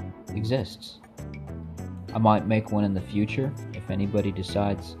podcast exists. I might make one in the future if anybody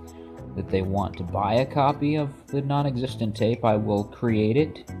decides that they want to buy a copy of the non-existent tape. I will create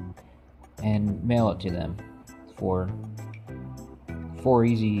it and mail it to them for 4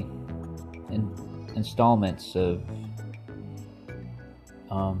 easy installments of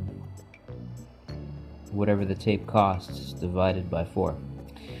whatever the tape costs divided by 4.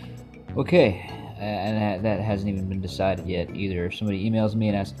 Okay, and that hasn't even been decided yet either. If somebody emails me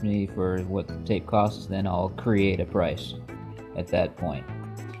and asks me for what the tape costs, then I'll create a price at that point.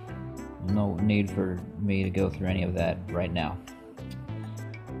 No need for me to go through any of that right now.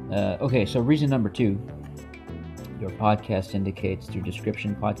 Okay, so reason number 2. Your podcast indicates through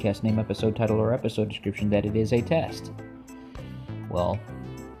description, podcast name, episode title, or episode description that it is a test. Well,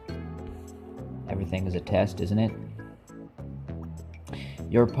 everything is a test, isn't it?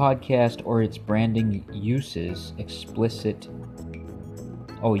 Your podcast or its branding uses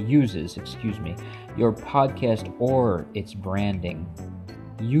Your podcast or its branding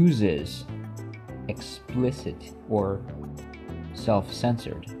uses explicit or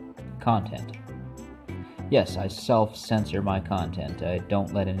self-censored content. Yes, I self-censor my content. I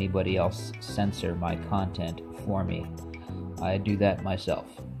don't let anybody else censor my content for me. I do that myself.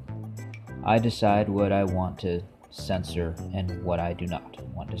 I decide what I want to censor and what I do not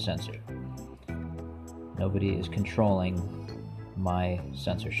want to censor. Nobody is controlling my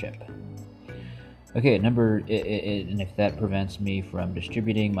censorship. Okay, and if that prevents me from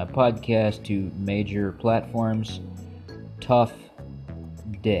distributing my podcast to major platforms, tough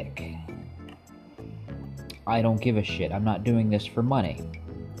dick. I don't give a shit. I'm not doing this for money.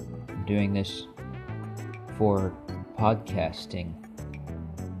 I'm doing this for podcasting.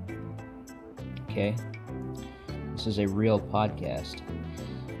 Okay? This is a real podcast.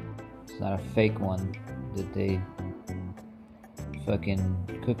 It's not a fake one that they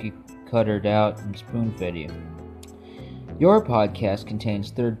fucking cookie cuttered out and spoon-fed you. Your podcast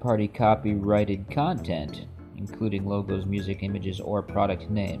contains third-party copyrighted content, including logos, music, images, or product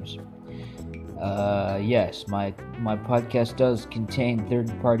names. Yes, my podcast does contain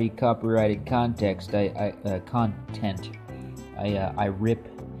third-party copyrighted content. I rip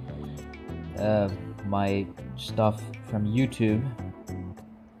my stuff from YouTube.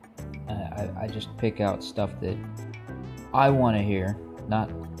 I just pick out stuff that I want to hear, not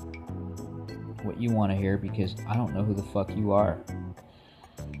what you want to hear, because I don't know who the fuck you are.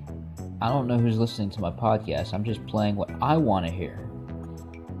 I don't know who's listening to my podcast. I'm just playing what I want to hear.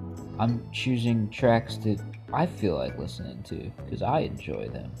 I'm choosing tracks that I feel like listening to because I enjoy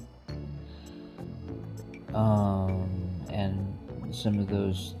them. And some of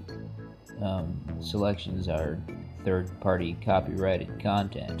those selections are third-party copyrighted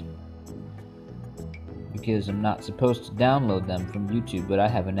content because I'm not supposed to download them from YouTube, but I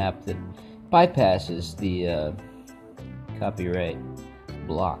have an app that bypasses the copyright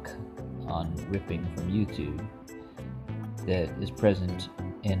block on ripping from YouTube that is present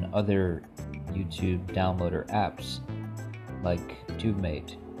in other YouTube downloader apps like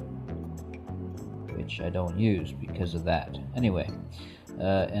TubeMate, which I don't use because of that. Anyway,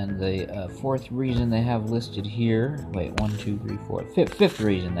 and the fourth reason they have listed here, fifth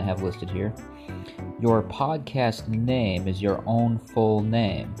reason they have listed here, your podcast name is your own full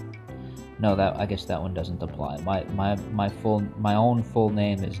name. No, I guess that one doesn't apply. My own full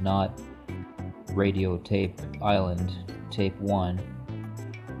name is not Radio Tape Island Tape 1.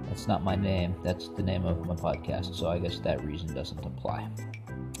 That's not my name. That's the name of my podcast, so I guess that reason doesn't apply.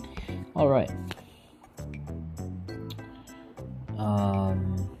 Alright.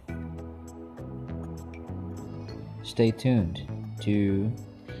 Stay tuned to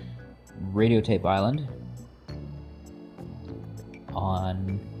Radio Tape Island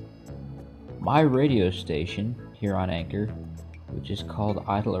on my radio station here on Anchor, which is called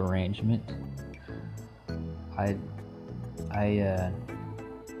Idle Arrangement. I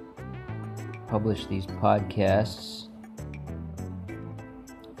publish these podcasts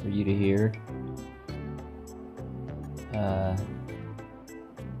for you to hear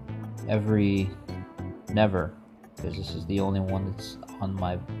never, because this is the only one that's on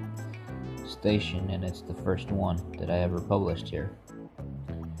my station, and it's the first one that I ever published here.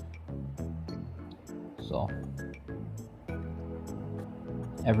 So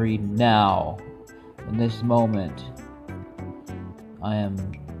every now, in this moment, I am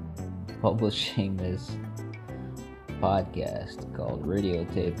publishing this podcast called Radio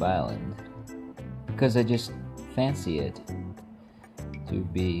Tape Island because I just fancy it to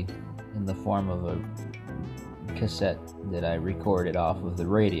be in the form of a cassette that I recorded off of the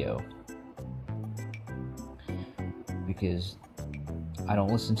radio, because I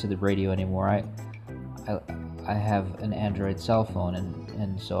don't listen to the radio anymore. I have an Android cell phone,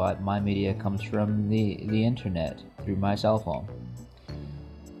 and so my media comes from the internet through my cell phone.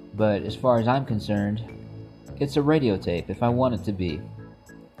 But as far as I'm concerned, it's a radio tape if I want it to be.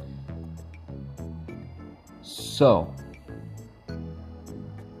 So,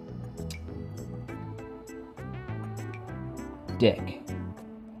 Dick.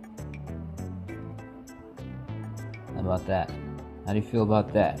 How about that? How do you feel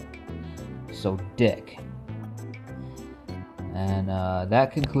about that? So, Dick. And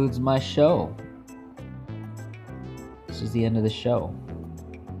that concludes my show. This is the end of the show.